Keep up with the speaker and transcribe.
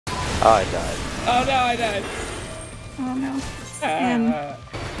Oh, I died. Oh no, I died. Oh no. And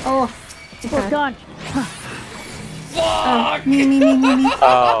oh, We're gone. Fuck! Me.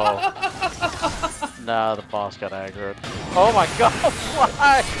 Oh. No, the boss got aggroed. Oh my god,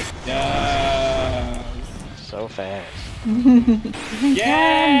 why? Yeah. So fast.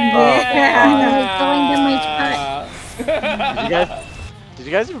 Yeah! Did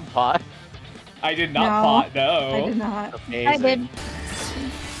you guys even pot? I did not No, pot, no. I did not. Amazing. I did.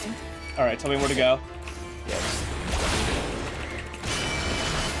 Alright, tell me where to go. Yes.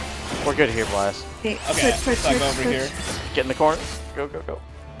 We're good here, Blast. Okay, Okay, switch. so I go over here. Get in the corner. Go.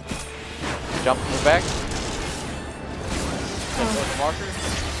 Jump, move back. Go to the marker.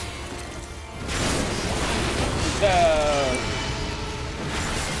 No.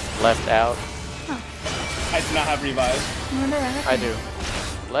 Left out. I do not have revive. I do.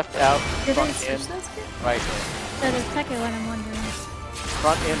 Left out. Did I Front switch in. those again? Right in. So the second one I'm wondering.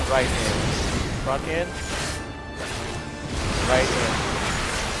 Front in, right in. Front in. Right in.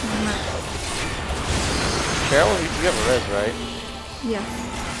 Cheryl, you have a res, right? Yeah.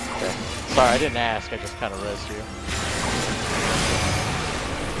 Okay. Sorry, I didn't ask. I just kind of resed you.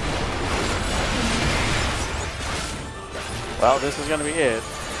 Well, this is gonna be it.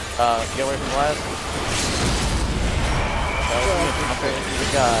 Get away from last. That was the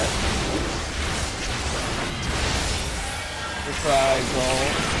guy. Reprisal.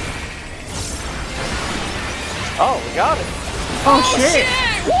 Oh, we got it. Oh shit!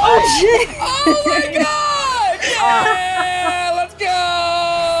 Oh shit! Oh my god! Yeah! Let's go!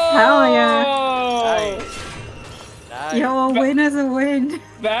 Hell yeah! Nice. Yo, a win is a win.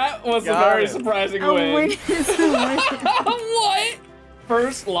 That was a Got very it. surprising A win. win is a win. What?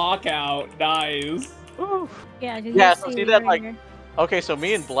 First lockout. Nice. Woo. Yeah, did Yeah, you so see that, like- here? Okay, so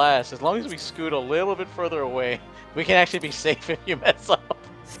me and Blast, as long as we scoot a little bit further away, we can actually be safe if you mess up.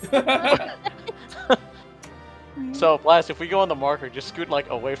 So, Blast, if we go on the marker, just scoot, like,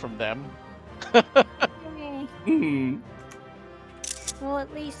 away from them. Okay. Hmm. Well,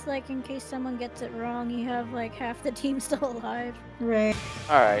 at least, like, in case someone gets it wrong, you have, like, half the team still alive. Right.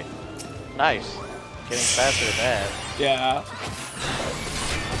 Alright. Nice. Getting faster than that. Yeah.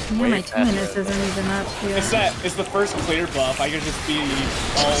 Yeah, Way my 2 faster minutes than isn't even up here. It's the first clear buff. I can just be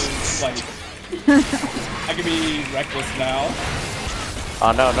all, like... I can be reckless now.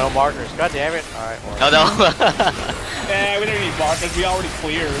 Oh no, no markers. God damn it. Alright, Oh no. Yeah, we don't need markers. We already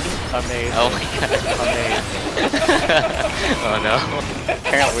cleared. Amazing. Oh my god. Amazing. Oh no.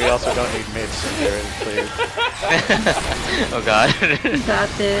 Apparently we also don't need mids since they're already cleared. Oh god. You got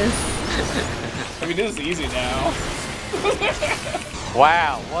this. I mean, this is easy now.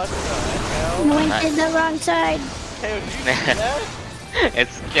 Wow, what the hell? Went to the wrong side. Hey, did you see that?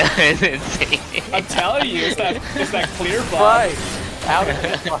 It's insane. I'm telling you, it's that clear buff. Right. Out of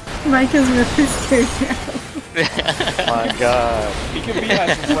it. Mike is really scared now. Oh my god. He can be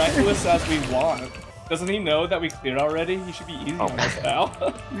as reckless as we want. Doesn't he know that we cleared already? He should be easy on us now.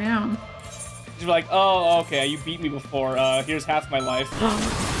 Yeah. He's like, oh, okay, you beat me before. Here's half my life.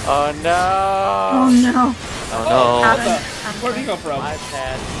 Oh no. Oh no. Oh no. What the? Where'd he come from? My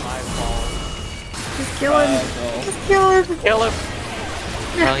bad, my fault. Just kill him. Fragile. Just kill him. Kill him.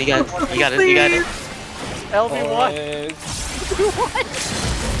 No, you got it. You got it. You got it. LB1. What?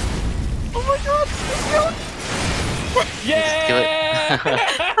 Oh my god. Yeah!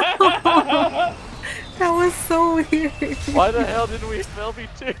 That was so weird. Why the hell didn't we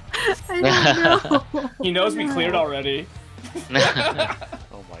LB2? I don't know. He knows we cleared already.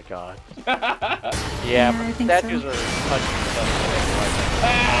 Oh my god. Yeah, I but think statues so. are touching stuff.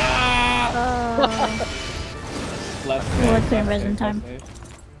 Ah! Left What's save, in resin time? save.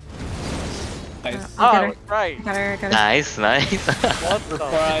 Nice. I'll get Oh, her. right. Got her. Nice, nice. What the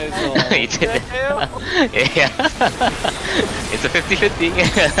Reprisal. You did it. hell? Yeah. It's a 50-50.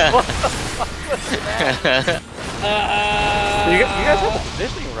 You guys have the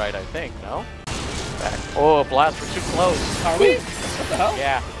positioning right, I think, no? Back. Oh, Blast, we're too close. Are we? What the hell?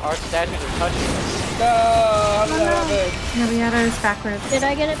 Yeah, our statues are touching. No! How did that happen? Yeah, we had ours backwards. Did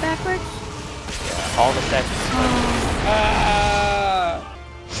I get it backwards? Yeah, all the statues are touching. Ah!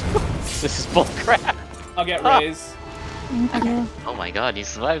 This is bullcrap. I'll get raised. Okay. Oh my god, you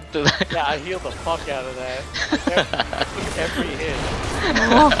survived through that. Yeah, I healed the fuck out of that. Every hit.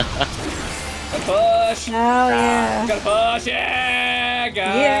 Push! Oh yeah. Gotta push! Yeah!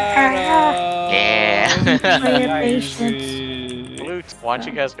 Got Yeah. Player Nice. patience. Blue, why don't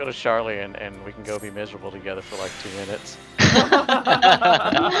you guys go to Charlie and we can go be miserable together for like 2 minutes.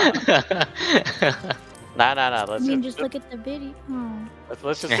 Nah. I Let's mean, just look at the video. Oh.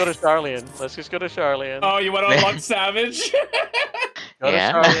 let's just go to Charlie and let's just go to Charlie and Oh, you want to unlock Savage? Go to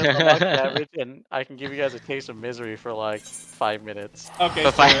Yeah. Charlie and select Savage, and I can give you guys a taste of misery for like 5 minutes. Okay,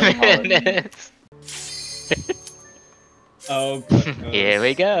 For 5 sure. minutes. Oh, goodness. Here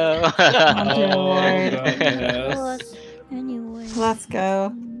we go. Oh, Lord. goodness. Anyway. Let's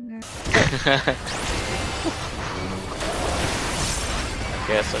go.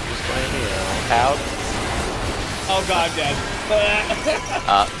 Guess I'm just going to, pout. Oh god, dead.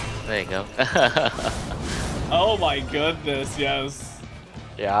 There you go. Oh my goodness, yes.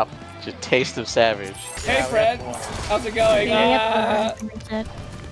 Yeah, just taste of Savage. Hey Yeah, we got friends, how's it going? Maybe I have to reset.